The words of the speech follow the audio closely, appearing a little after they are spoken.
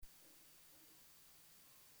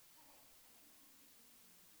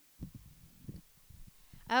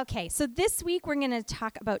Okay, so this week we're going to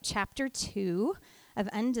talk about chapter 2 of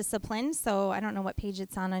Undisciplined. So I don't know what page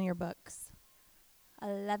it's on your books.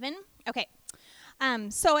 11? Okay.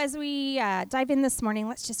 So as we dive in this morning,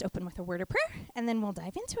 let's just open with a word of prayer, and then we'll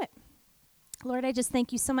dive into it. Lord, I just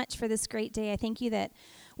thank you so much for this great day. I thank you that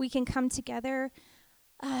we can come together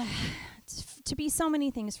to be so many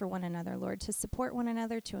things for one another, Lord, to support one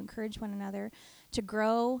another, to encourage one another, to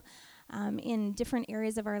grow in different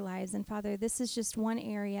areas of our lives. And Father, this is just one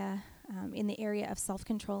area in the area of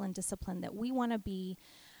self-control and discipline that we want to be.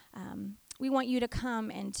 We want you to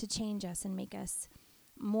come and to change us and make us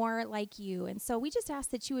more like you. And so we just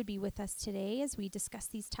ask that you would be with us today as we discuss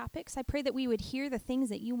these topics. I pray that we would hear the things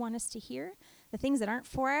that you want us to hear. The things that aren't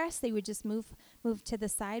for us, they would just move to the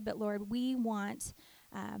side. But Lord, we want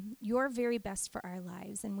your very best for our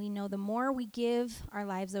lives. And we know the more we give our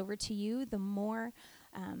lives over to you, the more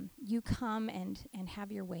you come and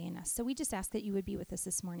have your way in us. So we just ask that you would be with us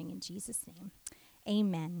this morning in Jesus' name.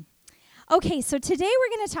 Amen. Okay, so today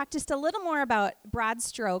we're going to talk just a little more about broad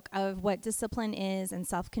stroke of what discipline is and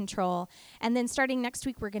self-control. And then starting next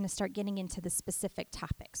week, we're going to start getting into the specific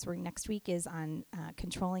topics. Next week is on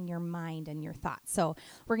controlling your mind and your thoughts. So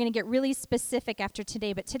we're going to get really specific after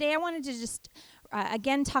today. But today I wanted to just,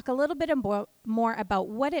 again, talk a little bit more about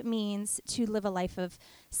what it means to live a life of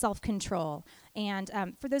self-control. And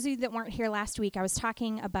for those of you that weren't here last week, I was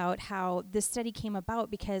talking about how this study came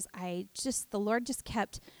about because the Lord just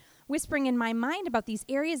kept whispering in my mind about these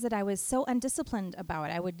areas that I was so undisciplined about.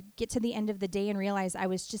 I would get to the end of the day and realize I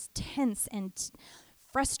was just tense and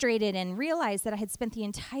frustrated and realized that I had spent the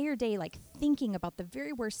entire day thinking about the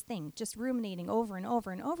very worst thing, just ruminating over and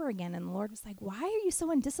over and over again. And the Lord was like, why are you so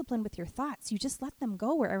undisciplined with your thoughts? You just let them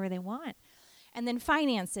go wherever they want. And then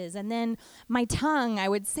finances, and then my tongue. I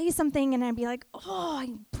would say something and I'd be like, oh,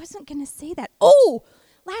 I wasn't going to say that. Oh,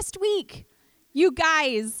 last week. You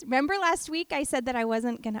guys, remember last week I said that I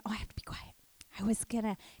wasn't going to, I have to be quiet. I was going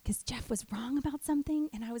to, because Jeff was wrong about something,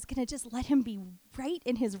 and I was going to just let him be right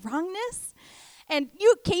in his wrongness. And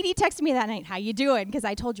Katie texted me that night, how you doing? Because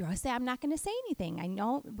I told you, I'm not going to say anything. I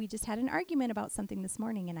know we just had an argument about something this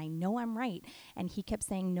morning, and I know I'm right. And he kept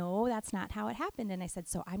saying, no, that's not how it happened. And I said,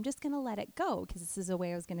 so I'm just going to let it go, because this is the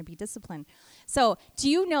way I was going to be disciplined. So do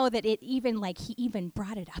you know that he even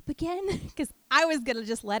brought it up again? Because I was going to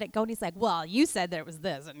just let it go. And he's like, well, you said that it was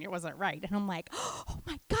this, and it wasn't right. And I'm like, oh,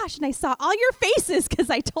 my gosh. And I saw all your faces because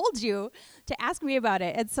I told you to ask me about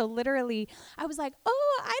it. And so literally I was like,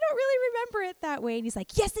 oh, I don't really remember it that way. And he's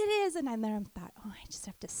like, yes, it is. And then I thought, oh, I just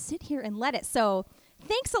have to sit here and let it. So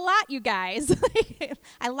thanks a lot, you guys.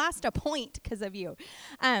 I lost a point because of you.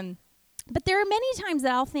 But there are many times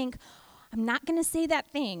that I'll think, I'm not going to say that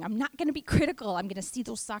thing. I'm not going to be critical. I'm going to see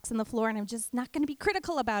those socks on the floor, and I'm just not going to be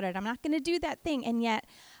critical about it. I'm not going to do that thing. And yet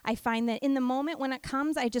I find that in the moment when it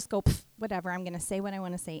comes, I just go, whatever. I'm going to say what I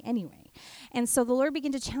want to say anyway. And so the Lord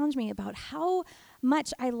began to challenge me about how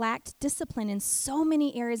much I lacked discipline in so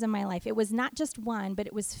many areas of my life. It was not just one, but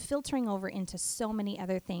it was filtering over into so many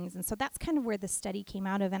other things. And so that's kind of where the study came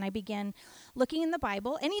out of. And I began looking in the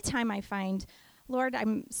Bible. Anytime I find, Lord,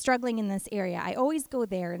 I'm struggling in this area, I always go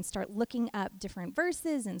there and start looking up different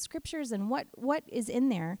verses and scriptures and what is in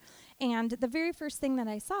there. And the very first thing that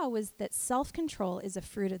I saw was that self-control is a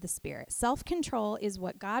fruit of the Spirit. Self-control is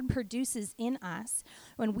what God produces in us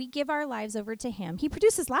when we give our lives over to Him. He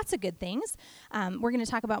produces lots of good things. We're going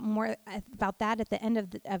to talk about more about that at the end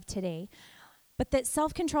of today. But that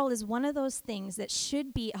self-control is one of those things that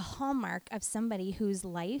should be a hallmark of somebody whose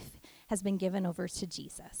life has been given over to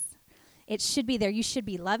Jesus. It should be there. You should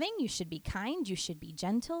be loving. You should be kind. You should be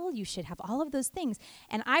gentle. You should have all of those things.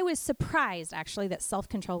 And I was surprised, actually, that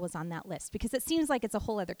self-control was on that list because it seems like it's a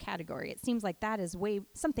whole other category. It seems like that is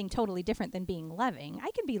something totally different than being loving.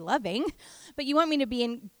 I can be loving, but you want me to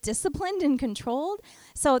be disciplined and controlled?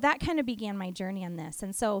 So that kind of began my journey on this.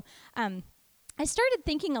 And so I started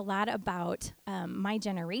thinking a lot about my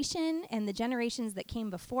generation and the generations that came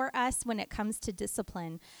before us when it comes to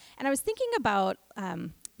discipline. And I was thinking about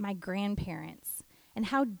my grandparents and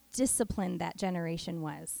how disciplined that generation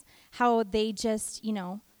was. How they just,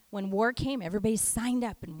 when war came, everybody signed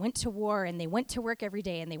up and went to war, and they went to work every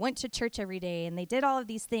day, and they went to church every day, and they did all of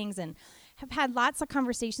these things, and have had lots of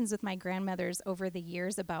conversations with my grandmothers over the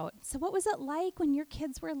years about, so what was it like when your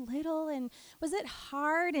kids were little, and was it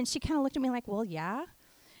hard? And she kind of looked at me like, well, yeah.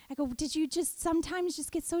 I go, did you just sometimes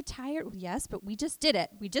just get so tired? Well, yes, but we just did it.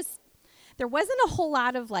 There wasn't a whole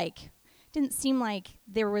lot of didn't seem like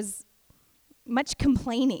there was much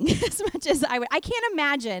complaining as much as I can't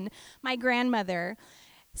imagine my grandmother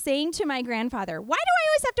saying to my grandfather, why do I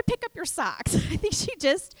always have to pick up your socks? I think she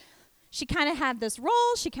just She kind of had this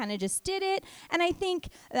role. She kind of just did it. And I think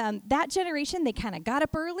that generation, they kind of got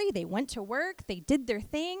up early. They went to work. They did their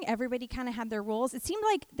thing. Everybody kind of had their roles. It seemed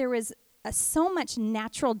like there was so much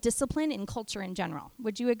natural discipline in culture in general.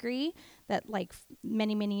 Would you agree that like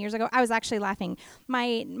many, many years ago? I was actually laughing.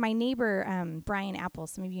 My neighbor, Brian Apple,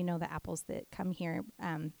 some of you know the Apples that come here,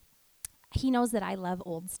 he knows that I love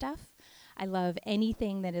old stuff. I love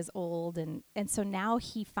anything that is old. And so now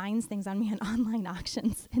he finds things on me on online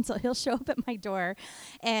auctions. And so he'll show up at my door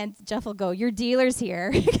and Jeff will go, "Your dealer's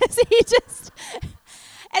here." Because he just...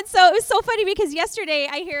 And so it was so funny because yesterday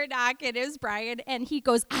I hear a knock and it was Brian and he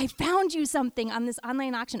goes, "I found you something on this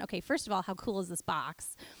online auction." Okay, first of all, how cool is this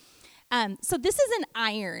box? So this is an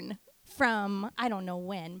iron from, I don't know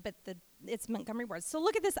when, but it's Montgomery boards. So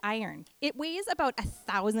look at this iron. It weighs about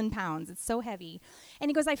 1,000 pounds. It's so heavy. And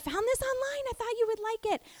he goes, "I found this online. I thought you would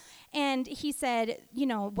like it." And he said,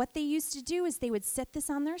 what they used to do is they would set this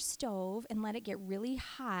on their stove and let it get really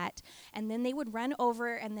hot. And then they would run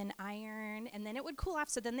over and then iron. And then it would cool off.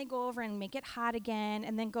 So then they go over and make it hot again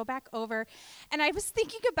and then go back over. And I was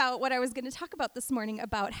thinking about what I was going to talk about this morning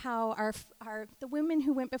about how the women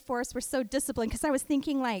who went before us were so disciplined. Because I was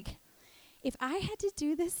thinking like, if I had to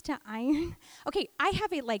do this to iron, okay, I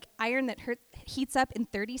have a iron that heats up in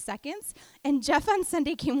 30 seconds. And Jeff on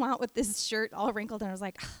Sunday came out with this shirt all wrinkled, and I was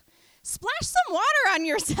like, splash some water on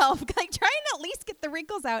yourself, trying to at least get the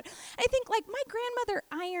wrinkles out. I think my grandmother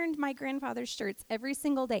ironed my grandfather's shirts every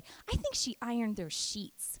single day. I think she ironed their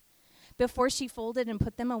sheets before she folded and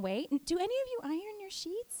put them away. Do any of you iron your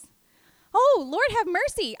sheets? Oh, Lord have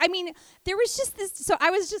mercy. I mean, there was just this, so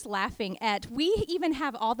I was just laughing at, we even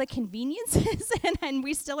have all the conveniences, and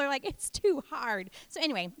we still are like, it's too hard. So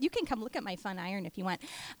anyway, you can come look at my fun iron if you want.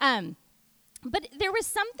 But there was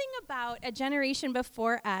something about a generation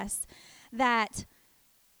before us that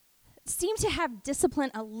seemed to have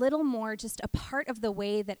discipline a little more just a part of the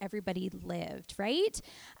way that everybody lived, right?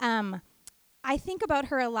 I think about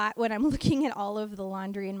her a lot when I'm looking at all of the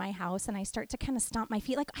laundry in my house and I start to kind of stomp my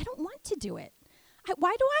feet I don't want to do it.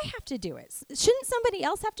 Why do I have to do it? Shouldn't somebody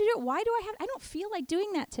else have to do it? Why do I don't feel like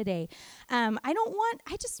doing that today. I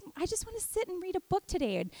just want to sit and read a book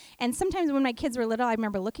today. And sometimes when my kids were little, I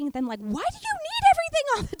remember looking at them like, why do you need everything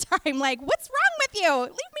all the time? What's wrong with you?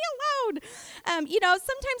 Leave me alone.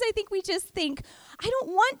 Sometimes I think we just think, I don't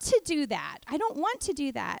want to do that. I don't want to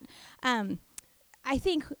do that. I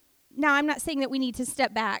think... Now, I'm not saying that we need to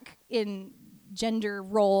step back in gender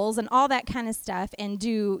roles and all that kind of stuff and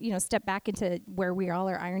step back into where we all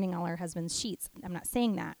are ironing all our husbands' sheets. I'm not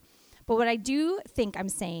saying that. But what I do think I'm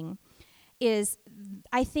saying is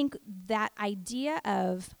I think that idea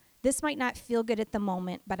of this might not feel good at the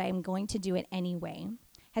moment, but I'm going to do it anyway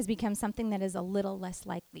has become something that is a little less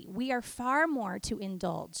likely. We are far more to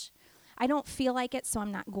indulge. I don't feel like it, so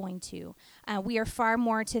I'm not going to. We are far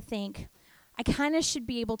more to think, I kind of should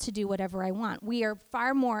be able to do whatever I want. We are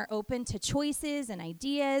far more open to choices and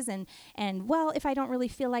ideas and well, if I don't really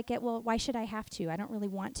feel like it, well, why should I have to? I don't really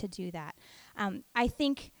want to do that. I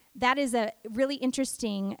think that is a really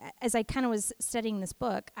interesting, as I kind of was studying this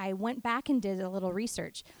book, I went back and did a little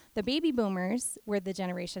research. The baby boomers were the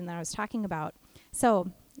generation that I was talking about.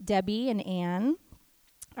 So Debbie and Ann,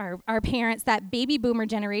 our parents, that baby boomer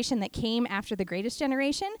generation that came after the greatest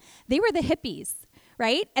generation, they were the hippies.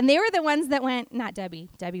 Right? And they were the ones that went, not Debbie.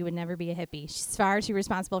 Debbie would never be a hippie. She's far too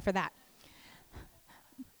responsible for that.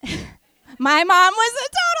 My mom was a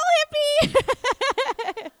total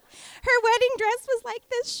hippie. Her wedding dress was like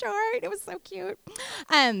this short. It was so cute.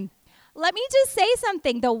 Let me just say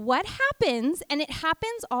something, though. What happens, and it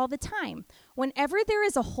happens all the time, whenever there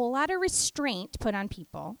is a whole lot of restraint put on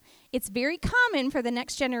people, it's very common for the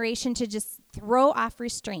next generation to just throw off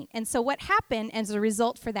restraint. And so what happened as a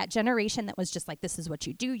result for that generation that was just like, this is what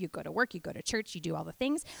you do, you go to work, you go to church, you do all the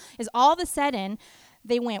things, is all of a sudden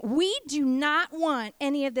they went, we do not want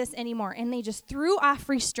any of this anymore. And they just threw off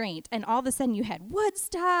restraint. And all of a sudden you had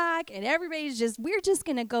Woodstock and everybody's just, we're just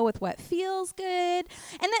going to go with what feels good.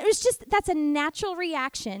 And that's a natural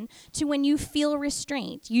reaction to when you feel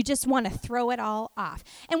restraint. You just want to throw it all off.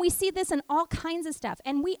 And we see this in all kinds of stuff.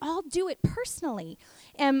 And we all do it personally.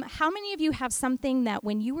 How many of you have something that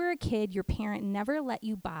when you were a kid, your parent never let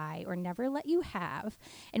you buy or never let you have?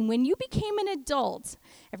 And when you became an adult,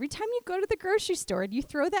 every time you go to the grocery store, you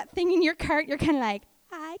throw that thing in your cart, you're kind of like,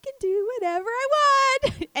 I can do whatever I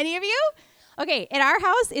want. Any of you? Okay, in our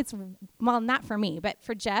house, it's, well, not for me, but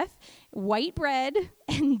for Jeff, white bread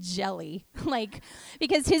and jelly. Like,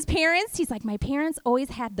 because his parents, he's like, my parents always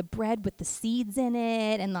had the bread with the seeds in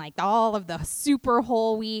it and like all of the super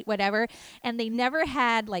whole wheat, whatever. And they never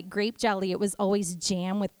had like grape jelly. It was always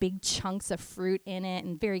jam with big chunks of fruit in it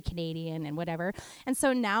and very Canadian and whatever. And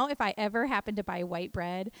so now if I ever happen to buy white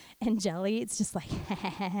bread and jelly, it's just like, I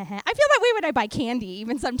feel that way when I buy candy,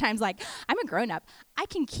 even sometimes. Like, I'm a grown up. I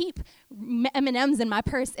can keep M&Ms in my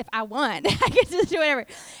purse if I want. I can just do whatever.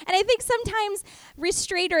 And I think sometimes restraint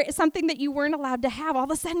is something that you weren't allowed to have. All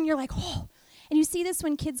of a sudden you're like, oh. And you see this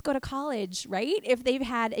when kids go to college, right? If they've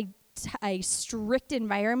had a strict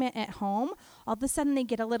environment at home, all of a sudden they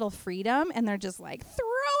get a little freedom and they're just like, throw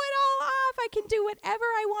it all off. I can do whatever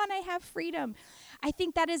I want. I have freedom. I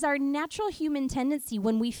think that is our natural human tendency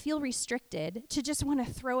when we feel restricted to just want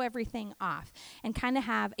to throw everything off and kind of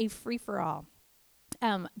have a free-for-all.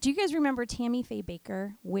 Do you guys remember Tammy Faye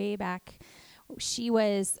Baker way back? She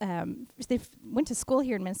was, they went to school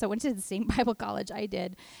here in Minnesota, went to the same Bible college I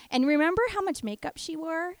did. And remember how much makeup she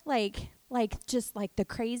wore? Like just like the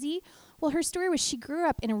crazy. Well, her story was she grew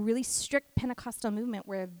up in a really strict Pentecostal movement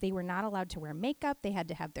where they were not allowed to wear makeup. They had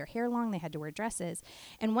to have their hair long. They had to wear dresses.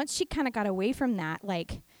 And once she kind of got away from that,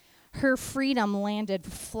 like, her freedom landed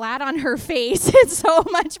flat on her face and so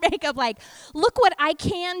much makeup, like, look what I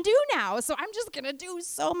can do now. So I'm just going to do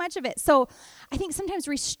so much of it. So I think sometimes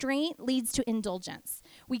restraint leads to indulgence.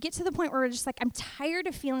 We get to the point where we're just like, I'm tired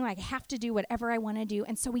of feeling like I have to do whatever I want to do.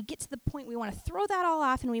 And so we get to the point we want to throw that all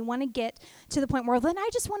off and we want to get to the point where then I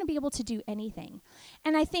just want to be able to do anything.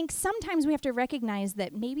 And I think sometimes we have to recognize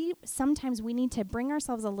that maybe sometimes we need to bring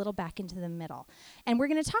ourselves a little back into the middle. And we're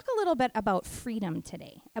going to talk a little bit about freedom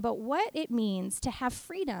today, about what it means to have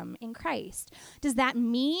freedom in Christ. Does that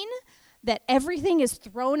mean that everything is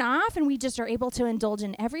thrown off and we just are able to indulge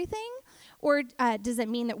in everything? Or does it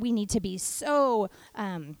mean that we need to be so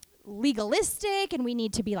legalistic and we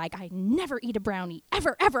need to be like, I never eat a brownie,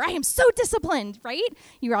 ever, ever. I am so disciplined, right?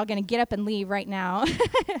 You're all going to get up and leave right now.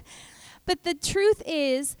 But the truth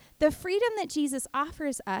is, the freedom that Jesus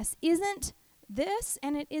offers us isn't this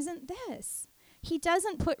and it isn't this. He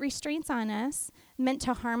doesn't put restraints on us meant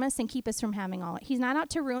to harm us and keep us from having all. He's not out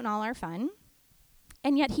to ruin all our fun.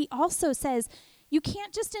 And yet he also says, you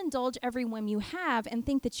can't just indulge every whim you have and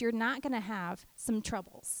think that you're not going to have some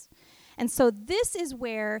troubles. And so this is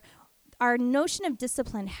where our notion of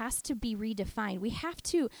discipline has to be redefined. We have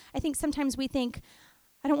to, I think sometimes we think,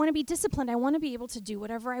 I don't want to be disciplined. I want to be able to do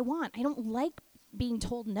whatever I want. I don't like being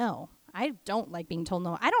told no. I don't like being told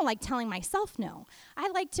no. I don't like telling myself no. I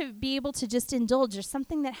like to be able to just indulge. There's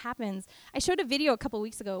something that happens. I showed a video a couple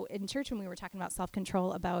weeks ago in church when we were talking about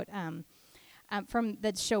self-control about from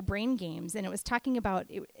the show Brain Games, and it was talking about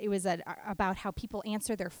it was about how people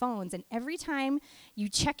answer their phones, and every time you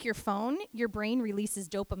check your phone, your brain releases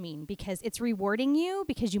dopamine because it's rewarding you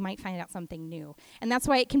because you might find out something new, and that's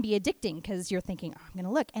why it can be addicting because you're thinking, oh, I'm going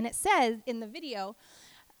to look, and it says in the video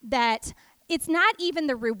that it's not even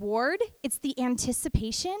the reward, it's the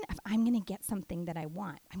anticipation of I'm going to get something that I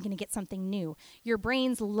want. I'm going to get something new. Your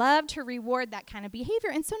brains love to reward that kind of behavior.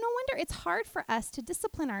 And so no wonder it's hard for us to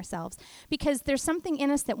discipline ourselves because there's something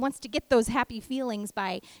in us that wants to get those happy feelings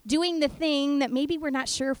by doing the thing that maybe we're not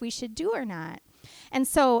sure if we should do or not. And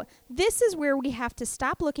so this is where we have to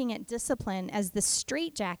stop looking at discipline as the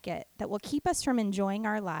straitjacket that will keep us from enjoying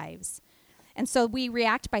our lives. And so we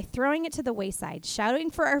react by throwing it to the wayside,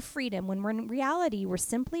 shouting for our freedom, when in reality we're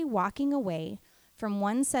simply walking away from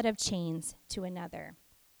one set of chains to another.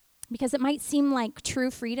 Because it might seem like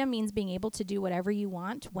true freedom means being able to do whatever you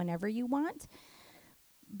want, whenever you want,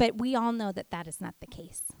 but we all know that that is not the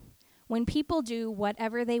case. When people do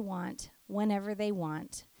whatever they want, whenever they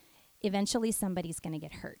want, eventually somebody's going to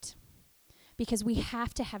get hurt. Because we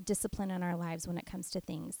have to have discipline in our lives when it comes to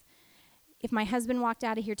things. If my husband walked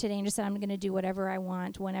out of here today and just said, I'm going to do whatever I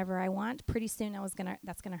want, whenever I want, pretty soon that's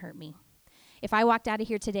going to hurt me. If I walked out of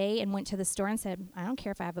here today and went to the store and said, I don't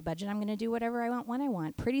care if I have a budget, I'm going to do whatever I want when I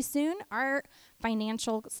want, pretty soon our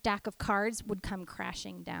financial stack of cards would come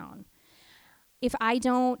crashing down. If I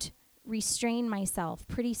don't restrain myself,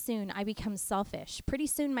 pretty soon I become selfish. Pretty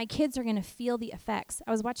soon my kids are going to feel the effects.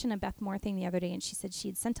 I was watching a Beth Moore thing the other day, and she said she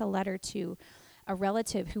had sent a letter to a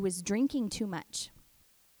relative who was drinking too much.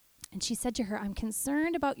 And she said to her, I'm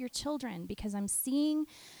concerned about your children because I'm seeing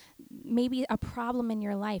maybe a problem in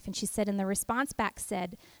your life. And she said, and the response back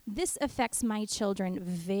said, this affects my children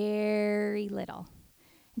very little.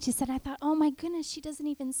 And she said, I thought, oh my goodness, she doesn't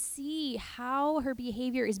even see how her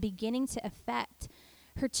behavior is beginning to affect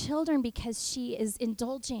her children because she is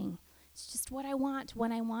indulging. It's just what I want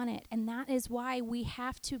when I want it. And that is why we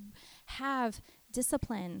have to have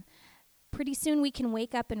discipline, pretty soon we can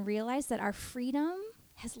wake up and realize that our freedom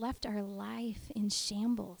has left our life in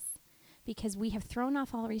shambles because we have thrown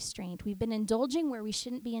off all restraint. We've been indulging where we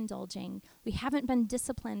shouldn't be indulging. We haven't been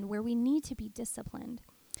disciplined where we need to be disciplined.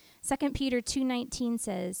 2 Peter 2:19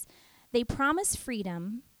 says, they promise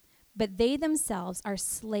freedom, but they themselves are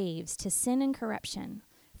slaves to sin and corruption.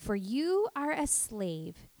 For you are a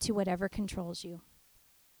slave to whatever controls you.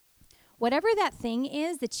 Whatever that thing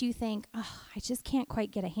is that you think, oh, I just can't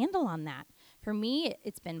quite get a handle on that. For me,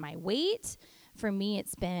 it's been my weight. For me,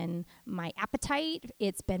 it's been my appetite.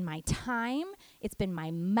 It's been my time. It's been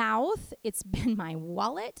my mouth. It's been my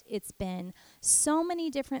wallet. It's been so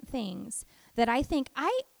many different things that I think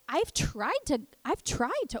I've tried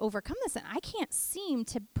to overcome this, and I can't seem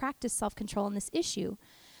to practice self-control in this issue.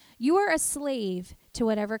 You are a slave to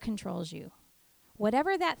whatever controls you.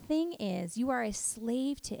 Whatever that thing is, you are a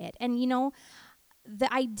slave to it. And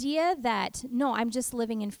the idea that, no, I'm just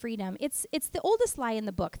living in freedom, it's the oldest lie in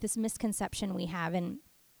the book, this misconception we have. And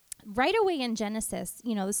right away in Genesis,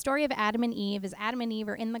 the story of Adam and Eve is Adam and Eve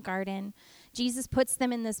are in the garden. God puts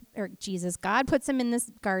them in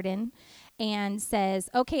this garden and says,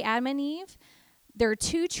 okay, Adam and Eve, there are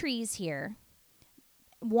 2 trees here.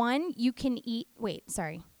 One, you can eat,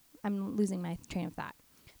 I'm losing my train of thought.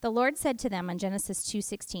 The Lord said to them on Genesis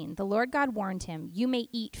 2:16, the Lord God warned him, you may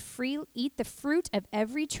eat the fruit of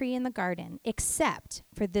every tree in the garden, except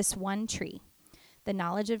for this one tree, the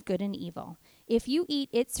knowledge of good and evil. If you eat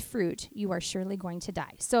its fruit, you are surely going to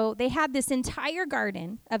die. So they had this entire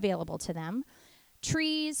garden available to them,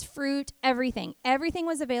 trees, fruit, everything. Everything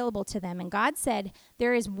was available to them. And God said,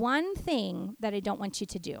 there is one thing that I don't want you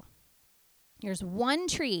to do. There's one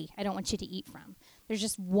tree I don't want you to eat from. There's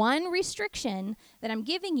just one restriction that I'm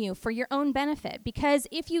giving you for your own benefit. Because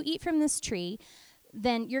if you eat from this tree,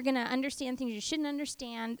 then you're going to understand things you shouldn't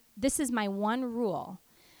understand. This is my one rule.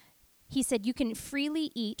 He said, you can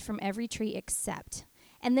freely eat from every tree except.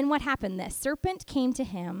 And then what happened? The serpent came to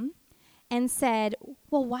him and said,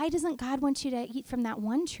 well, why doesn't God want you to eat from that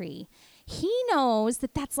one tree? He knows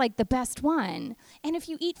that that's like the best one. And if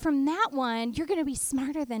you eat from that one, you're going to be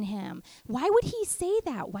smarter than him. Why would he say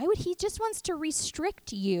that? Why would he just wants to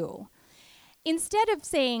restrict you? Instead of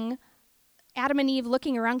saying, Adam and Eve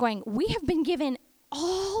looking around going, we have been given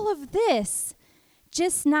all of this,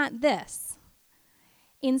 just not this.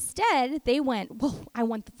 Instead, they went, well, I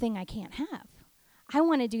want the thing I can't have. I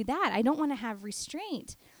want to do that. I don't want to have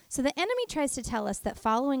restraint. So the enemy tries to tell us that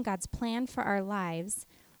following God's plan for our lives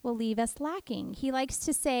will leave us lacking. He likes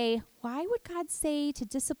to say, why would God say to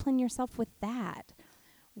discipline yourself with that?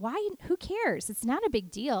 Why? Who cares? It's not a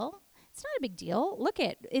big deal. It's not a big deal. Look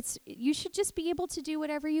you should just be able to do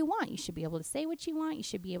whatever you want. You should be able to say what you want. You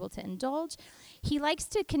should be able to indulge. He likes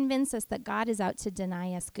to convince us that God is out to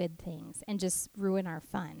deny us good things and just ruin our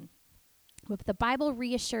fun. But the Bible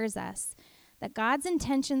reassures us that God's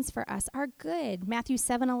intentions for us are good. Matthew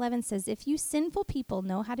 7:11 says, if you sinful people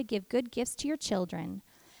know how to give good gifts to your children,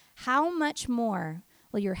 how much more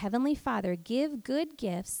will your heavenly Father give good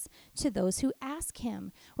gifts to those who ask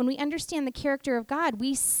him? When we understand the character of God,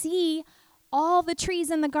 we see all the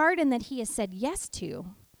trees in the garden that he has said yes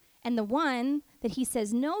to. And the one that he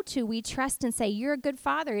says no to, we trust and say, you're a good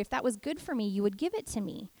father. If that was good for me, you would give it to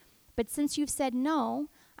me. But since you've said no,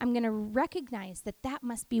 I'm going to recognize that that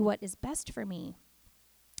must be what is best for me.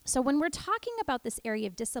 So when we're talking about this area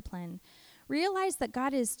of discipline, realize that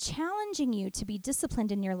God is challenging you to be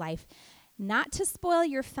disciplined in your life, not to spoil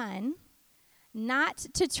your fun, not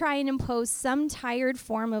to try and impose some tired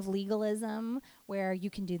form of legalism where you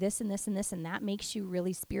can do this and this and this and that makes you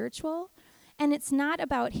really spiritual. And it's not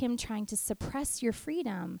about him trying to suppress your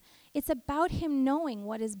freedom. It's about him knowing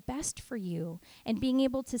what is best for you and being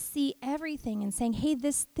able to see everything and saying, hey,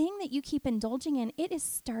 this thing that you keep indulging in, it is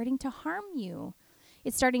starting to harm you.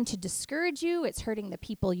 It's starting to discourage you. It's hurting the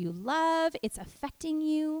people you love. It's affecting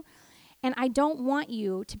you. And I don't want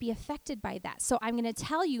you to be affected by that. So I'm going to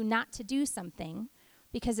tell you not to do something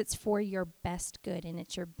because it's for your best good and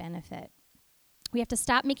it's your benefit. We have to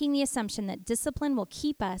stop making the assumption that discipline will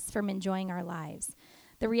keep us from enjoying our lives.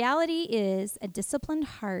 The reality is a disciplined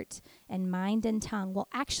heart and mind and tongue will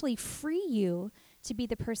actually free you to be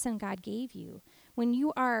the person God gave you. When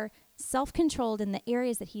you are self-controlled in the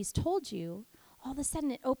areas that he's told you, all of a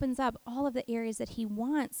sudden it opens up all of the areas that he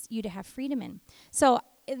wants you to have freedom in. So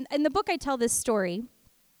in the book, I tell this story,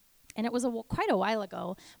 and it was quite a while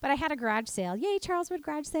ago, but I had a garage sale. Yay, Charleswood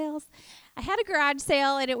garage sales. I had a garage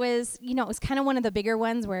sale, and it was kind of one of the bigger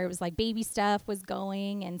ones where it was like baby stuff was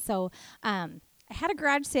going. And so I had a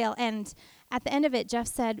garage sale, and at the end of it, Jeff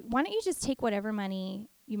said, why don't you just take whatever money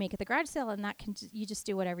you make at the garage sale, and that can you just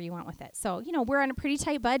do whatever you want with it. So, we're on a pretty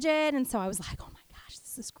tight budget, and so I was like, oh my gosh,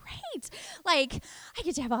 this is great. Like, I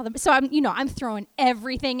get to have all the, so I'm throwing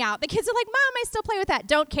everything out. The kids are like, Mom, I still play with that.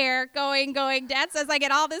 Don't care. Going. Dad says I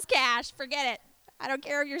get all this cash. Forget it. I don't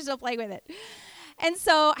care if you're still playing with it. And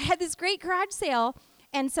so I had this great garage sale,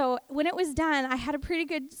 and so when it was done, I had a pretty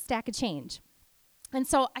good stack of change. And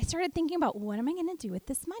so I started thinking about, what am I going to do with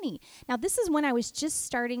this money? Now, this is when I was just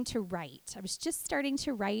starting to write.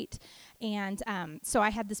 And so I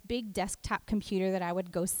had this big desktop computer that I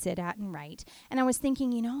would go sit at and write. And I was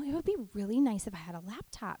thinking, it would be really nice if I had a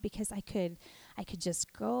laptop, because I could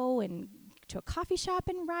just go and to a coffee shop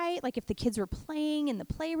and write. Like, if the kids were playing in the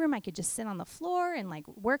playroom, I could just sit on the floor and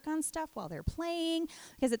work on stuff while they're playing.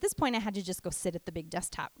 Because at this point, I had to just go sit at the big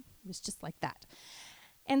desktop. It was just like that.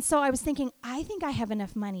 And so I was thinking, I think I have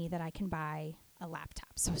enough money that I can buy a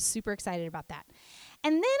laptop. So I was super excited about that.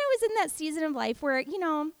 And then I was in that season of life where,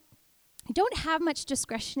 I don't have much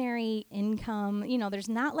discretionary income. There's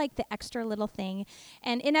not like the extra little thing.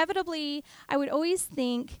 And inevitably, I would always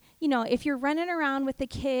think, if you're running around with the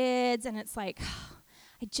kids and it's like,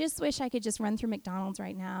 I just wish I could just run through McDonald's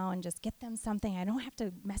right now and just get them something. I don't have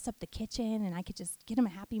to mess up the kitchen, and I could just get them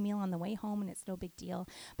a Happy Meal on the way home, and it's no big deal.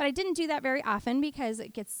 But I didn't do that very often because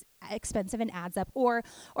it gets expensive and adds up. Or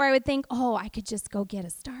I would think, I could just go get a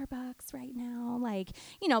Starbucks right now.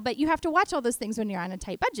 But you have to watch all those things when you're on a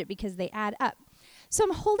tight budget because they add up. So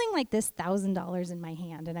I'm holding this $1,000 in my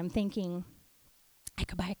hand, and I'm thinking, I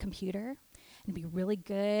could buy a computer and be really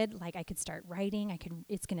good. I could start writing.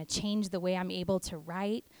 It's going to change the way I'm able to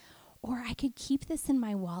write. Or I could keep this in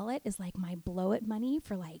my wallet as my blow it money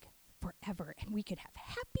for forever. And we could have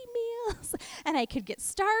Happy Meals, and I could get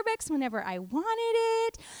Starbucks whenever I wanted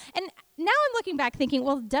it. And now I'm looking back thinking,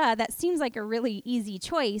 well, duh, that seems like a really easy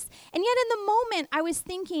choice. And yet in the moment, I was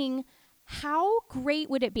thinking, how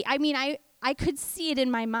great would it be? I mean, I could see it in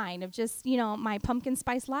my mind of just, my pumpkin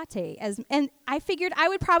spice latte. And I figured I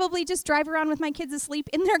would probably just drive around with my kids asleep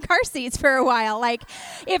in their car seats for a while.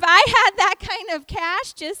 If I had that kind of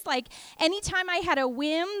cash, just anytime I had a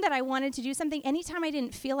whim that I wanted to do something, anytime I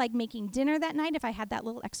didn't feel like making dinner that night, if I had that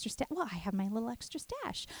little extra stash, I have my little extra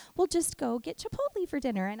stash. We'll just go get Chipotle for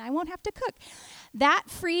dinner, and I won't have to cook. That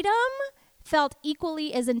freedom felt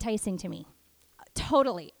equally as enticing to me.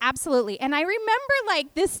 Totally, absolutely. And I remember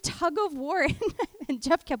this tug of war, and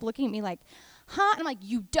Jeff kept looking at me like, huh? And I'm like,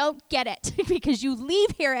 you don't get it because you leave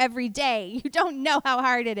here every day. You don't know how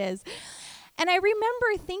hard it is. And I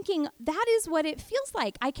remember thinking, that is what it feels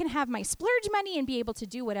like. I can have my splurge money and be able to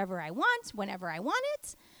do whatever I want, whenever I want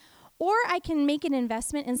it. Or I can make an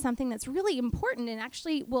investment in something that's really important and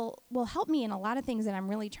actually will help me in a lot of things that I'm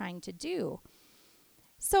really trying to do.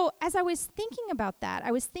 So as I was thinking about that,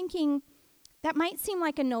 I was thinking, that might seem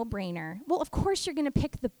like a no-brainer. Well, of course you're going to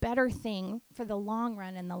pick the better thing for the long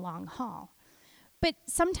run and the long haul. But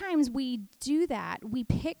sometimes we do that. We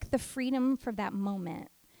pick the freedom for that moment.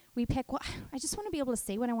 We pick, I just want to be able to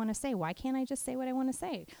say what I want to say. Why can't I just say what I want to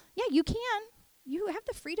say? Yeah, you can. You have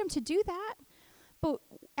the freedom to do that. But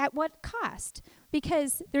at what cost?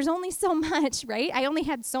 Because there's only so much, right? I only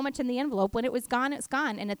had so much in the envelope. When it was gone, it's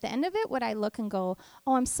gone. And at the end of it, would I look and go,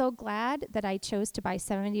 I'm so glad that I chose to buy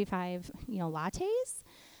 75, lattes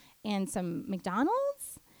and some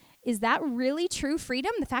McDonald's? Is that really true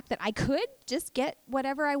freedom? The fact that I could just get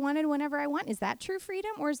whatever I wanted whenever I want? Is that true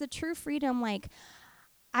freedom? Or is the true freedom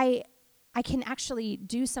I can actually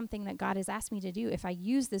do something that God has asked me to do if I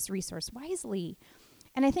use this resource wisely?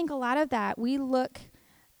 And I think a lot of that, we look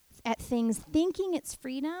at things thinking it's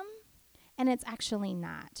freedom, and it's actually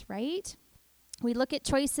not, right? We look at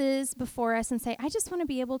choices before us and say, I just want to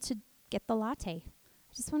be able to get the latte.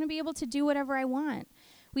 I just want to be able to do whatever I want.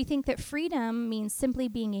 We think that freedom means simply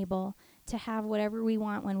being able to have whatever we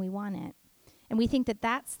want when we want it. And we think that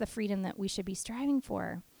that's the freedom that we should be striving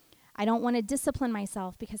for. I don't want to discipline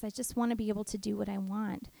myself because I just want to be able to do what I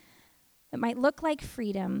want. It might look like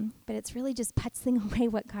freedom, but it's really just putzing away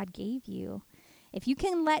what God gave you. If you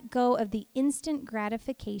can let go of the instant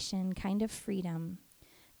gratification kind of freedom,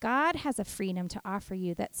 God has a freedom to offer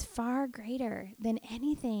you that's far greater than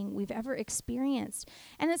anything we've ever experienced.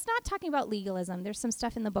 And it's not talking about legalism. There's some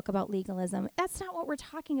stuff in the book about legalism. That's not what we're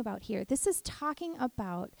talking about here. This is talking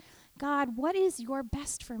about, God, what is your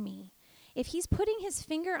best for me? If he's putting his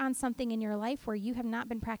finger on something in your life where you have not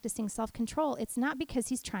been practicing self-control, it's not because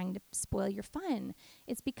he's trying to spoil your fun.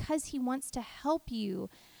 It's because he wants to help you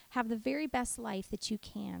have the very best life that you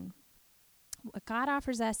can. What God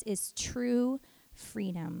offers us is true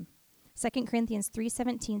freedom. 2 Corinthians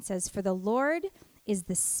 3:17 says, "For the Lord is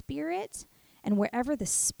the Spirit, and wherever the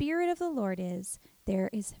Spirit of the Lord is, there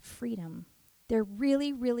is freedom." There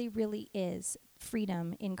really, really, really is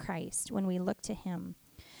freedom in Christ when we look to him.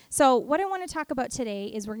 So what I want to talk about today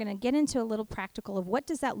is we're going to get into a little practical of what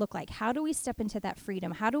does that look like? How do we step into that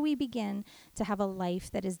freedom? How do we begin to have a life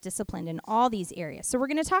that is disciplined in all these areas? So we're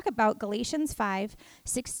going to talk about Galatians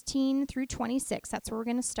 5:16 through 26. That's where we're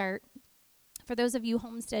going to start. For those of you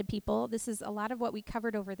Homestead people, this is a lot of what we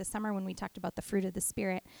covered over the summer when we talked about the fruit of the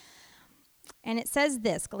Spirit. And it says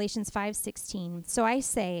this, Galatians 5:16. So I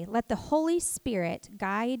say, let the Holy Spirit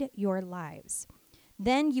guide your lives.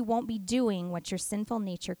 Then you won't be doing what your sinful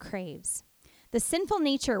nature craves. The sinful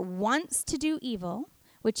nature wants to do evil,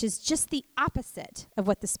 which is just the opposite of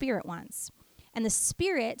what the Spirit wants. And the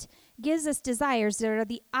Spirit gives us desires that are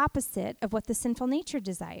the opposite of what the sinful nature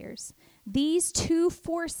desires. These two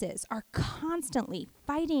forces are constantly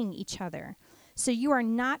fighting each other, so you are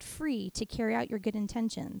not free to carry out your good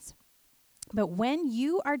intentions. But when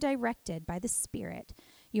you are directed by the Spirit,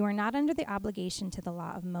 you are not under the obligation to the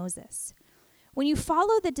law of Moses. When you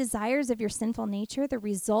follow the desires of your sinful nature, the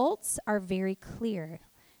results are very clear.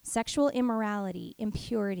 Sexual immorality,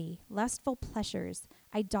 impurity, lustful pleasures,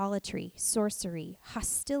 idolatry, sorcery,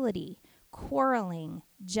 hostility, quarreling,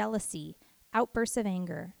 jealousy, outbursts of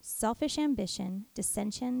anger, selfish ambition,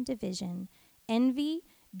 dissension, division, envy,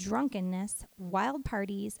 drunkenness, wild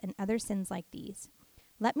parties, and other sins like these.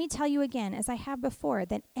 Let me tell you again, as I have before,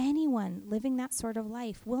 that anyone living that sort of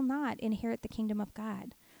life will not inherit the kingdom of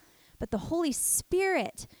God. But the Holy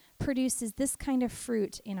Spirit produces this kind of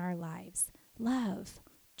fruit in our lives: love,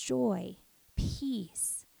 joy,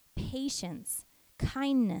 peace, patience,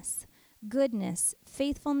 kindness, goodness,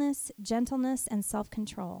 faithfulness, gentleness, and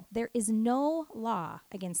self-control. There is no law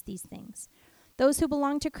against these things. Those who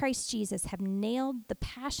belong to Christ Jesus have nailed the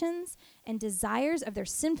passions and desires of their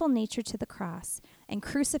sinful nature to the cross and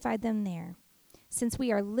crucified them there. Since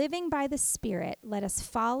we are living by the Spirit, let us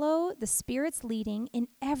follow the Spirit's leading in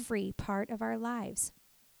every part of our lives.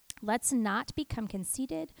 Let's not become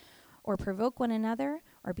conceited or provoke one another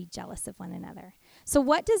or be jealous of one another. So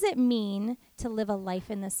what does it mean to live a life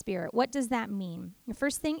in the Spirit? What does that mean? The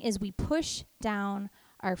first thing is we push down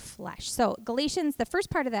our flesh. So Galatians, the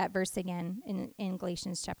first part of that verse again in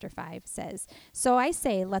Galatians chapter 5 says, so I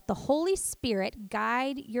say, let the Holy Spirit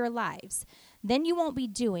guide your lives. Then you won't be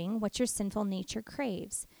doing what your sinful nature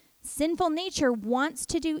craves. Sinful nature wants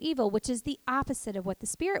to do evil, which is the opposite of what the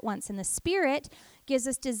Spirit wants. And the Spirit gives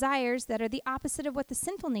us desires that are the opposite of what the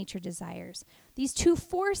sinful nature desires. These two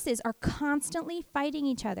forces are constantly fighting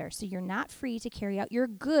each other, so you're not free to carry out your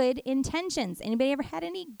good intentions. Anybody ever had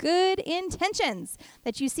any good intentions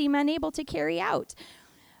that you seem unable to carry out?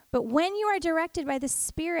 But when you are directed by the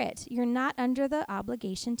Spirit, you're not under the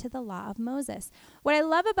obligation to the law of Moses. What I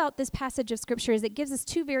love about this passage of Scripture is it gives us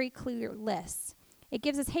two very clear lists. It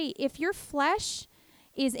gives us, hey, if your flesh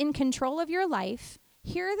is in control of your life,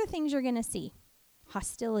 here are the things you're going to see: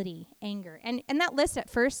 hostility, anger. And that list at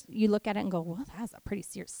first, you look at it and go, well, that's a pretty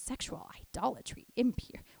serious: sexual, idolatry,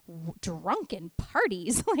 impure, drunken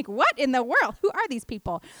parties. Like, what in the world? Who are these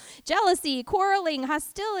people? Jealousy, quarreling,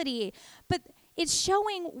 hostility. But it's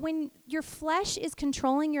showing when your flesh is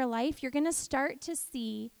controlling your life, you're going to start to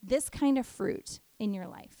see this kind of fruit in your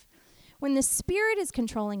life. When the Spirit is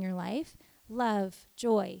controlling your life, love,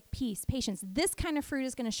 joy, peace, patience, this kind of fruit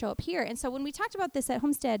is going to show up here. And so when we talked about this at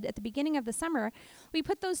Homestead at the beginning of the summer, we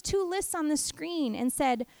put those two lists on the screen and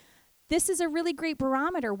said, this is a really great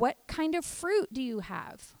barometer. What kind of fruit do you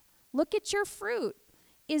have? Look at your fruit.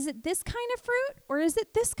 Is it this kind of fruit or is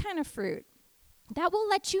it this kind of fruit? That will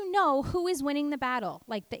let you know who is winning the battle,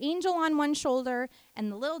 like the angel on one shoulder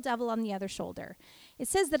and the little devil on the other shoulder. It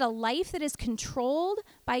says that a life that is controlled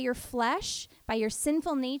by your flesh, by your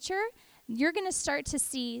sinful nature, you're going to start to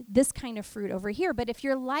see this kind of fruit over here. But if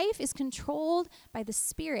your life is controlled by the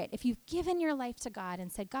Spirit, if you've given your life to God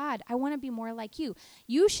and said, God, I want to be more like you,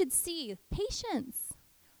 you should see patience.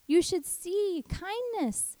 You should see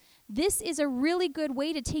kindness. This is a really good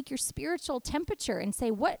way to take your spiritual temperature and say,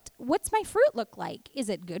 what's my fruit look like? Is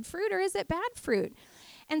it good fruit or is it bad fruit?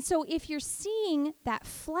 And so if you're seeing that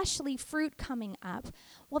fleshly fruit coming up,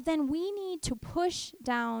 well, then we need to push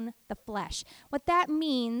down the flesh. What that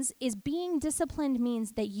means is being disciplined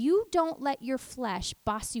means that you don't let your flesh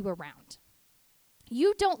boss you around.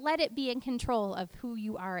 You don't let it be in control of who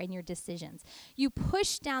you are and your decisions. You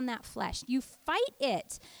push down that flesh. You fight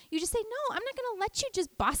it. You just say, no, I'm not going to let you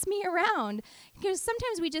just boss me around. Because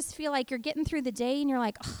sometimes we just feel like you're getting through the day and you're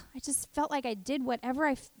like, oh, I just felt like I did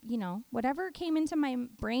whatever whatever came into my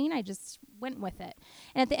brain, I just went with it.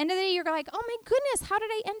 And at the end of the day, you're like, oh my goodness, how did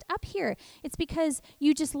I end up here? It's because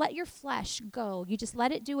you just let your flesh go. You just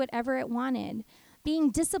let it do whatever it wanted.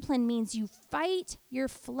 Being disciplined means you fight your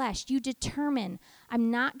flesh. You determine,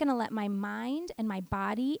 I'm not going to let my mind and my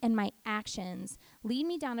body and my actions lead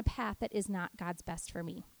me down a path that is not God's best for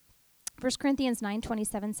me. 1 Corinthians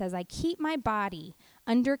 9:27 says, I keep my body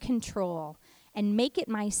under control and make it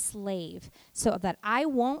my slave so that I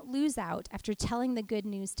won't lose out after telling the good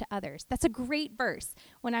news to others. That's a great verse.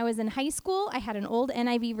 When I was in high school, I had an old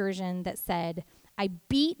NIV version that said, I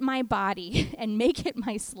beat my body and make it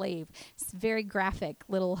my slave. It's a very graphic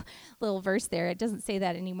little verse there. It doesn't say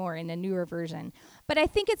that anymore in a newer version. But I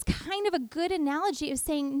think it's kind of a good analogy of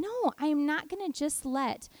saying, no, I am not going to just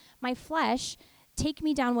let my flesh take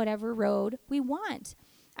me down whatever road we want.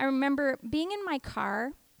 I remember being in my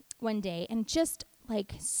car one day and just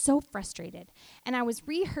like so frustrated. And I was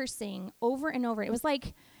rehearsing over and over. It was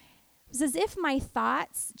as if my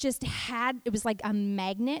thoughts it was like a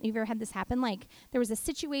magnet. Have you ever had this happen? Like there was a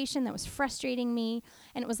situation that was frustrating me,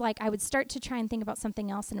 and it was like I would start to try and think about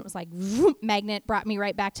something else, and it was like magnet brought me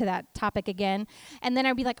right back to that topic again. And then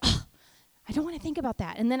I'd be like, oh, I don't want to think about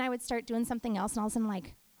that. And then I would start doing something else, and all of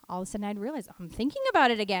a sudden I'd realize I'm thinking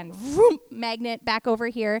about it again. Vroom, magnet back over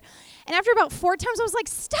here. And after about 4 times, I was like,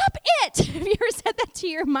 stop it. Have you ever said that to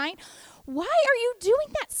your mind? Why are you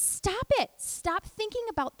doing that? Stop it. Stop thinking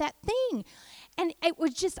about that thing. And it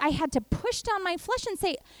was I had to push down my flesh and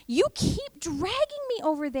say, you keep dragging me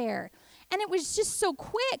over there. And it was just so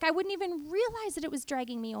quick. I wouldn't even realize that it was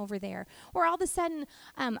dragging me over there. Or all of a sudden,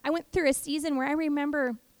 I went through a season where I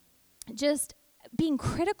remember just being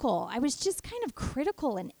critical. I was just kind of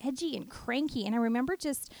critical and edgy and cranky. And I remember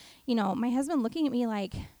my husband looking at me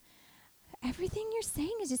like, everything you're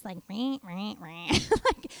saying is just like,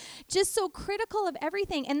 like just so critical of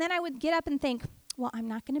everything. And then I would get up and think, well, I'm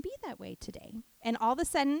not going to be that way today. And all of a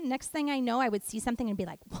sudden, next thing I know, I would see something and be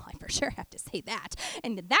like, well, I for sure have to say that.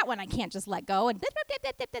 And that one I can't just let go. And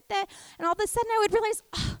all of a sudden I would realize,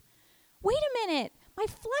 oh, wait a minute. My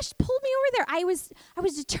flesh pulled me over there. I was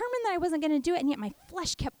determined that I wasn't going to do it, and yet my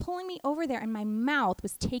flesh kept pulling me over there, and my mouth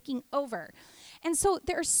was taking over. And so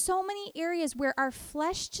there are so many areas where our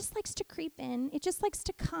flesh just likes to creep in. It just likes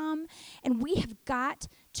to come, and we have got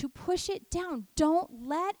to push it down. Don't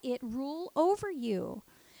let it rule over you.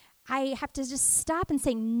 I have to just stop and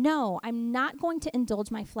say, no, I'm not going to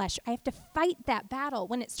indulge my flesh. I have to fight that battle.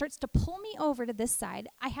 When it starts to pull me over to this side,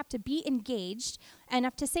 I have to be engaged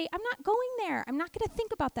enough to say, I'm not going there. I'm not going to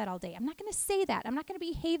think about that all day. I'm not going to say that. I'm not going to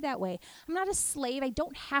behave that way. I'm not a slave. I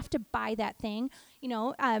don't have to buy that thing.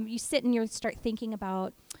 You sit and you start thinking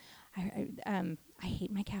about, I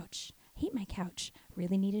hate my couch. Hate my couch.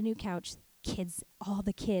 Really need a new couch. All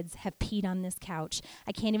the kids have peed on this couch.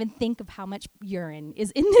 I can't even think of how much urine is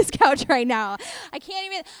in this couch right now. I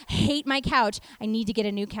can't even hate my couch. I need to get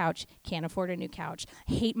a new couch. Can't afford a new couch.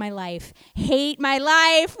 Hate my life. Hate my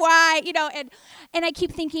life. Why? And I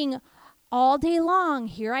keep thinking all day long,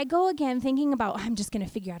 here I go again thinking about, I'm just going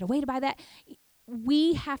to figure out a way to buy that.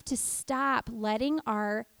 We have to stop letting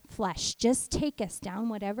our flesh just take us down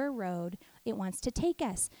whatever road it wants to take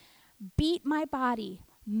us. Beat my body.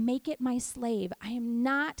 Make it my slave. I am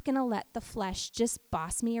not going to let the flesh just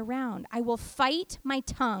boss me around. I will fight my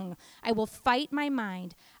tongue. I will fight my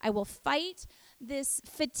mind. I will fight this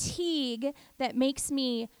fatigue that makes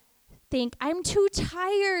me think I'm too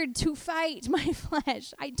tired to fight my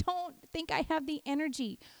flesh. I don't think I have the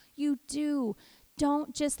energy. You do.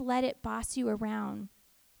 Don't just let it boss you around.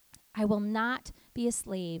 I will not be a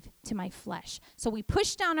slave to my flesh. So we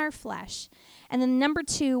push down our flesh. And then number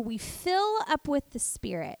 2, we fill up with the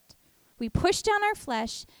Spirit. We push down our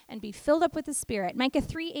flesh and be filled up with the Spirit. Micah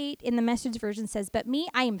 3:8 in the Message version says, but me,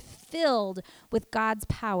 I am filled with God's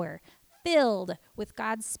power, filled with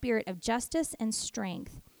God's Spirit of justice and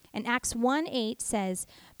strength. And Acts 1:8 says,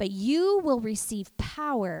 but you will receive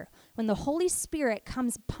power when the Holy Spirit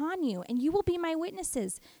comes upon you, and you will be my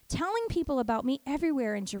witnesses, telling people about me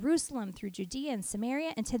everywhere in Jerusalem, through Judea and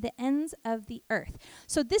Samaria, and to the ends of the earth.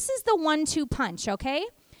 So this is the 1-2 punch, okay?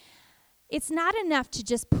 It's not enough to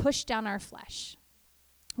just push down our flesh.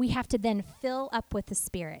 We have to then fill up with the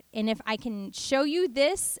Spirit. And if I can show you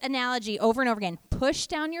this analogy over and over again, push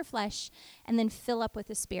down your flesh and then fill up with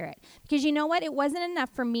the Spirit. Because you know what? It wasn't enough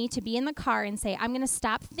for me to be in the car and say, I'm going to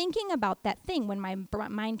stop thinking about that thing when my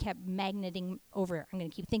mind kept magneting over. I'm going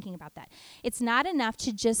to keep thinking about that. It's not enough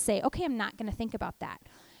to just say, okay, I'm not going to think about that.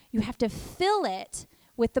 You have to fill it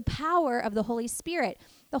with the power of the Holy Spirit.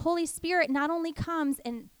 The Holy Spirit not only comes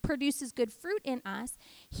and produces good fruit in us,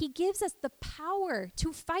 he gives us the power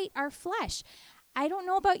to fight our flesh. I don't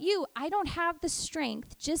know about you. I don't have the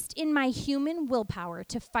strength just in my human willpower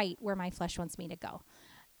to fight where my flesh wants me to go.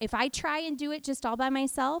 If I try and do it just all by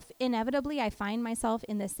myself, inevitably I find myself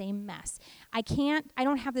in the same mess. I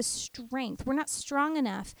don't have the strength. We're not strong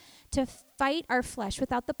enough to fight our flesh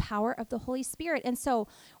without the power of the Holy Spirit. And so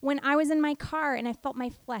when I was in my car and I felt my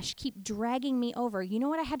flesh keep dragging me over, you know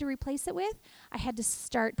what I had to replace it with? I had to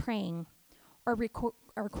start praying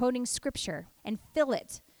or quoting scripture and fill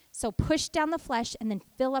it. So push down the flesh and then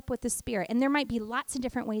fill up with the Spirit. And there might be lots of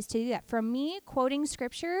different ways to do that. For me, quoting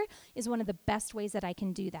scripture is one of the best ways that I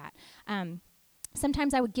can do that.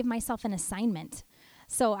 Sometimes I would give myself an assignment.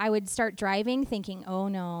 So I would start driving thinking, oh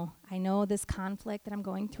no, I know this conflict that I'm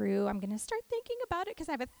going through. I'm going to start thinking about it because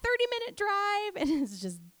I have a 30-minute drive and it's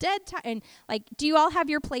just dead time. And like, do you all have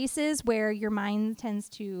your places where your mind tends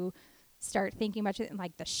to start thinking about it,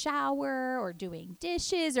 like the shower or doing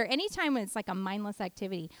dishes or any time when it's like a mindless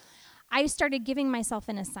activity? I started giving myself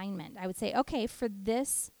an assignment. I would say, okay, for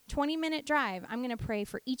this 20-minute drive, I'm going to pray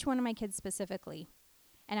for each one of my kids specifically.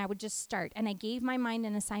 And I would just start. And I gave my mind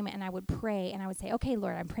an assignment and I would pray. And I would say, okay,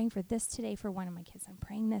 Lord, I'm praying for this today for one of my kids. I'm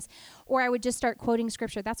praying this. Or I would just start quoting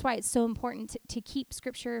scripture. That's why it's so important to keep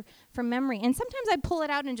scripture from memory. And sometimes I'd pull it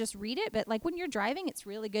out and just read it. But like when you're driving, it's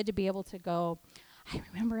really good to be able to go, I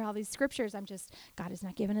remember all these scriptures. God has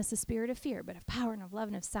not given us a spirit of fear, but of power and of love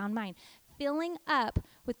and of sound mind. Filling up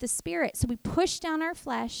with the Spirit. So we push down our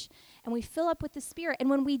flesh and we fill up with the Spirit. And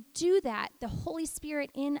when we do that, the Holy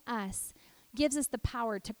Spirit in us gives us the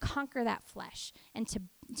power to conquer that flesh and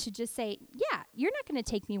to just say, yeah, you're not going to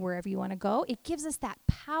take me wherever you want to go. It gives us that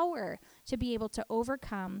power to be able to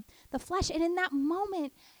overcome the flesh. And in that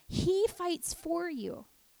moment, He fights for you.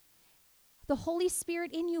 The Holy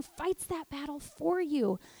Spirit in you fights that battle for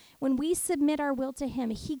you. When we submit our will to Him,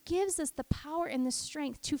 He gives us the power and the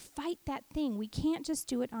strength to fight that thing. We can't just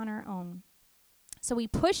do it on our own. So we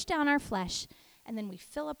push down our flesh, and then we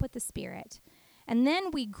fill up with the Spirit. And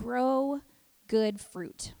then we grow good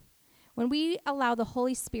fruit. When we allow the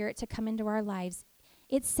Holy Spirit to come into our lives,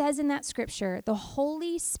 it says in that scripture, the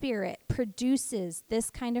Holy Spirit produces this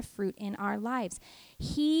kind of fruit in our lives.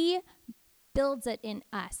 He builds it in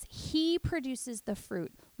us. He produces the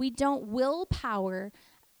fruit. We don't willpower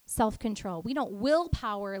self-control. We don't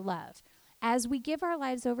willpower love. As we give our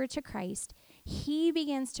lives over to Christ, He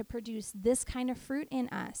begins to produce this kind of fruit in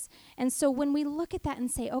us. And so when we look at that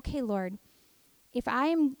and say, okay, Lord, if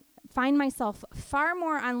I find myself far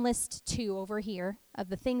more on list 2 over here of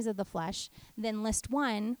the things of the flesh than list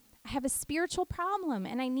 1, I have a spiritual problem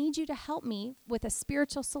and I need you to help me with a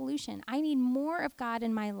spiritual solution. I need more of God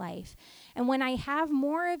in my life. And when I have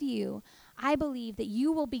more of you, I believe that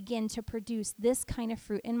you will begin to produce this kind of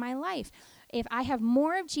fruit in my life. If I have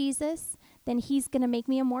more of Jesus, then He's going to make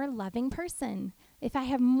me a more loving person. If I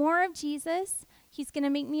have more of Jesus, He's going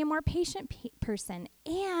to make me a more patient person.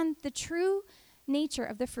 And the true nature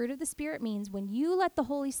of the fruit of the Spirit means when you let the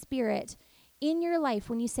Holy Spirit in your life,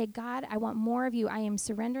 when you say, God, I want more of you, I am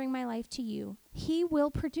surrendering my life to you, He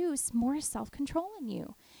will produce more self-control in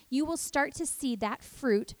you. You will start to see that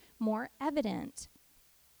fruit more evident.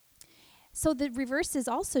 So the reverse is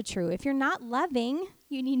also true. If you're not loving,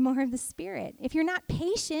 you need more of the Spirit. If you're not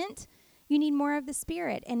patient, you need more of the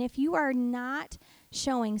Spirit. And if you are not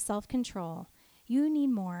showing self-control, you need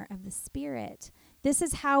more of the Spirit. This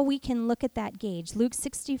is how we can look at that gauge.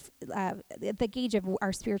 The gauge of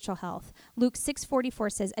our spiritual health. Luke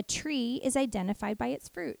 6:44 says, a tree is identified by its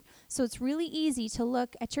fruit. So it's really easy to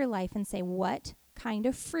look at your life and say, what kind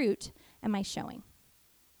of fruit am I showing?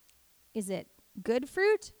 Is it good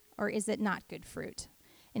fruit or is it not good fruit?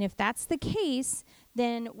 And if that's the case,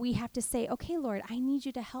 then we have to say, okay, Lord, I need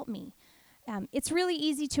you to help me. It's really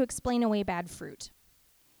easy to explain away bad fruit.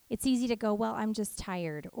 It's easy to go, well, I'm just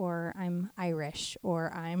tired, or I'm Irish,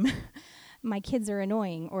 or my kids are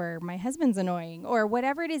annoying, or my husband's annoying, or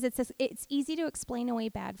whatever it is. It's easy to explain away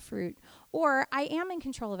bad fruit. Or I am in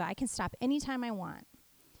control of it. I can stop anytime I want.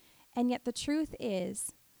 And yet the truth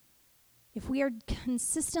is, if we are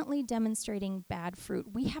consistently demonstrating bad fruit,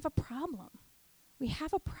 we have a problem. We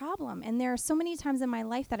have a problem. And there are so many times in my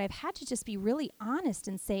life that I've had to just be really honest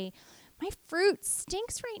and say, my fruit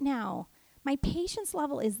stinks right now. My patience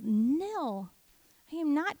level is nil. I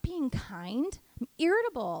am not being kind. I'm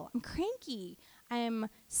irritable. I'm cranky. I'm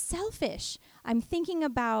selfish. I'm thinking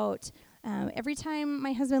about every time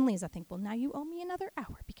my husband leaves, I think, well, now you owe me another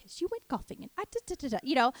hour because you went golfing. And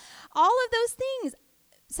you know, all of those things.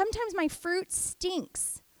 Sometimes my fruit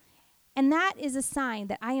stinks. And that is a sign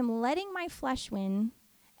that I am letting my flesh win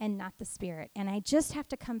and not the Spirit. And I just have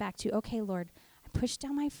to come back to, okay, Lord, I push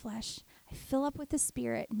down my flesh. I fill up with the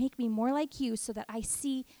Spirit. Make me more like you so that I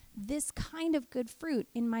see this kind of good fruit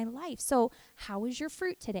in my life. So how is your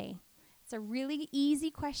fruit today? It's a really easy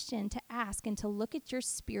question to ask and to look at your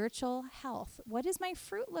spiritual health. What does my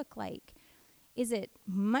fruit look like? Is it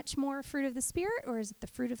much more fruit of the Spirit, or is it the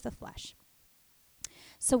fruit of the flesh?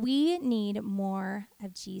 So we need more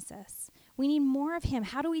of Jesus. We need more of him.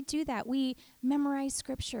 How do we do that? We memorize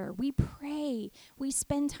scripture. We pray. We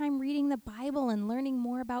spend time reading the Bible and learning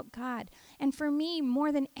more about God. And for me,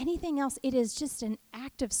 more than anything else, it is just an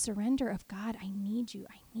act of surrender of God. I need you.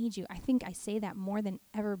 I need you. I think I say that more than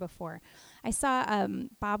ever before. I saw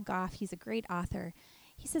Bob Goff. He's a great author.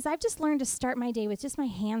 He says, I've just learned to start my day with just my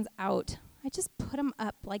hands out. I just put them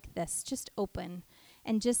up like this, just open,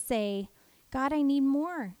 and just say, God, I need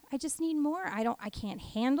more. I just need more. I can't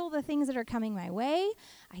handle the things that are coming my way.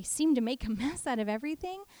 I seem to make a mess out of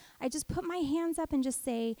everything. I just put my hands up and just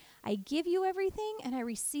say, I give you everything and I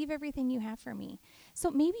receive everything you have for me.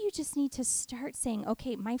 So maybe you just need to start saying,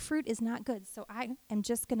 okay, my fruit is not good. So I am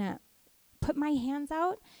just going to put my hands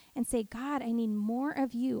out and say, God, I need more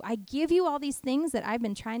of you. I give you all these things that I've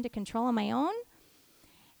been trying to control on my own.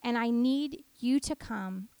 And I need you to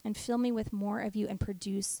come and fill me with more of you and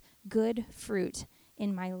produce good fruit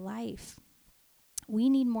in my life. We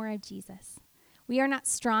need more of Jesus. We are not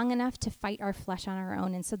strong enough to fight our flesh on our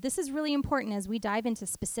own. And so this is really important as we dive into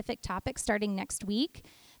specific topics starting next week,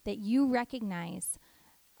 that you recognize,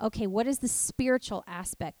 okay, what is the spiritual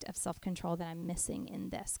aspect of self-control that I'm missing in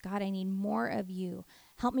this? God, I need more of you.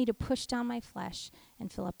 Help me to push down my flesh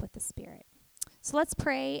and fill up with the Spirit. So let's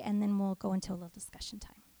pray, and then we'll go into a little discussion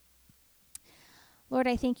time. Lord,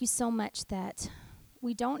 I thank you so much that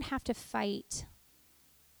we don't have to fight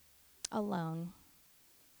alone.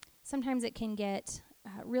 Sometimes it can get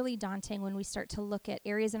really daunting when we start to look at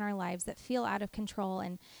areas in our lives that feel out of control,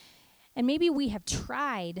 and maybe we have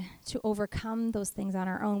tried to overcome those things on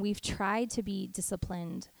our own. We've tried to be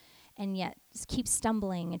disciplined and yet keep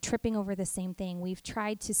stumbling and tripping over the same thing. We've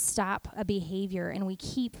tried to stop a behavior and we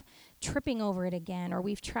keep tripping over it again, or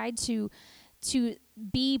we've tried to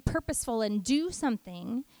be purposeful and do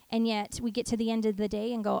something, and yet we get to the end of the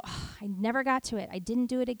day and go, oh, I never got to it. I didn't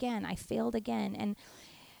do it again. I failed again. And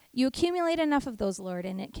you accumulate enough of those, Lord,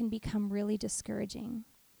 and it can become really discouraging.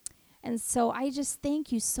 And so I just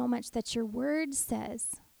thank you so much that your word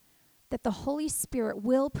says that the Holy Spirit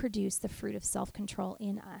will produce the fruit of self-control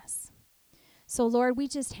in us. So, Lord, we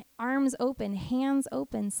just, arms open, hands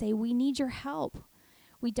open, say, we need your help.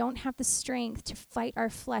 We don't have the strength to fight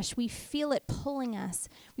our flesh. We feel it pulling us.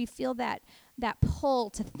 We feel that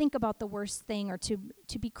pull to think about the worst thing, or to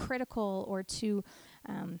be critical, or to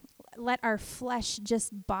let our flesh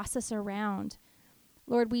just boss us around.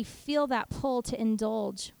 Lord, we feel that pull to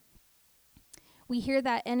indulge. We hear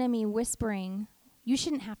that enemy whispering, you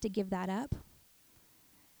shouldn't have to give that up.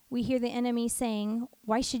 We hear the enemy saying,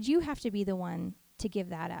 why should you have to be the one to give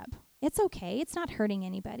that up? It's okay. It's not hurting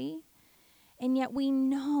anybody. And yet we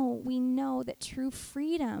know that true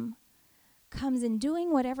freedom comes in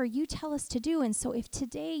doing whatever you tell us to do. And so if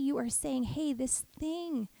today you are saying, hey, this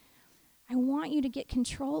thing, I want you to get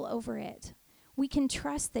control over it, we can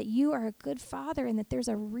trust that you are a good Father and that there's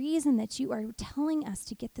a reason that you are telling us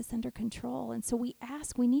to get this under control. And so we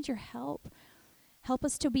ask, we need your help. Help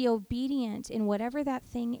us to be obedient in whatever that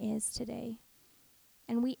thing is today.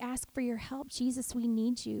 And we ask for your help. Jesus, we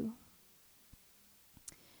need you.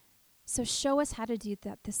 So show us how to do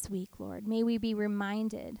that this week, Lord. May we be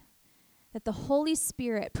reminded that the Holy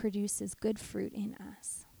Spirit produces good fruit in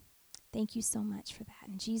us. Thank you so much for that.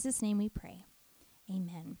 In Jesus' name we pray.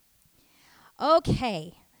 Amen.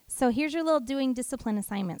 Okay, so here's your little doing discipline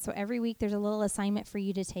assignment. So every week there's a little assignment for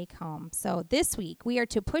you to take home. So this week we are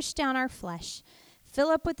to push down our flesh, fill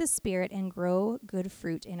up with the Spirit, and grow good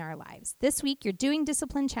fruit in our lives. This week your doing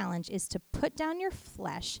discipline challenge is to put down your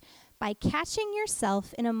flesh by catching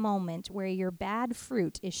yourself in a moment where your bad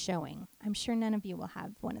fruit is showing. I'm sure none of you will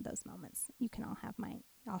have one of those moments. You can all have mine.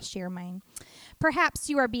 I'll share mine. Perhaps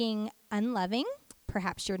you are being unloving.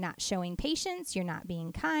 Perhaps you're not showing patience. You're not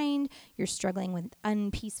being kind. You're struggling with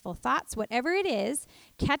unpeaceful thoughts. Whatever it is,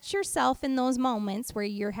 catch yourself in those moments where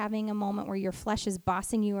you're having a moment where your flesh is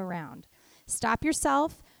bossing you around. Stop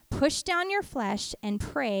yourself. Push down your flesh and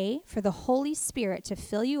pray for the Holy Spirit to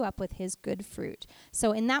fill you up with his good fruit.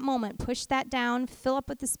 So in that moment, push that down, fill up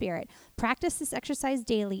with the Spirit. Practice this exercise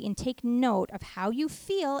daily and take note of how you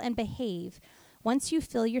feel and behave once you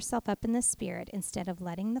fill yourself up in the Spirit instead of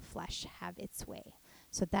letting the flesh have its way.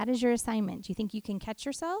 So that is your assignment. Do you think you can catch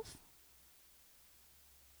yourself?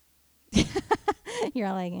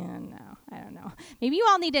 You're like, no, I don't know. Maybe you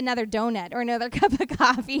all need another donut or another cup of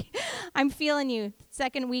coffee. I'm feeling you.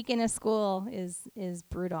 Second week in a school is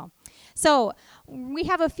brutal. So we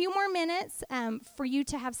have a few more minutes for you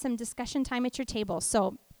to have some discussion time at your table.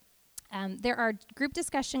 So There are group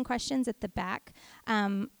discussion questions at the back.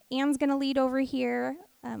 Anne's going to lead over here.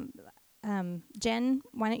 Jen,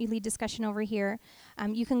 why don't you lead discussion over here?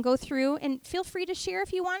 You can go through and feel free to share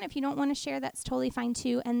if you want. If you don't want to share, that's totally fine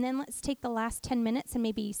too. And then let's take the last 10 minutes and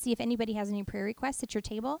maybe see if anybody has any prayer requests at your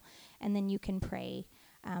table. And then you can pray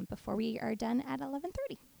before we are done at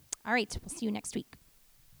 11:30. All right, we'll see you next week.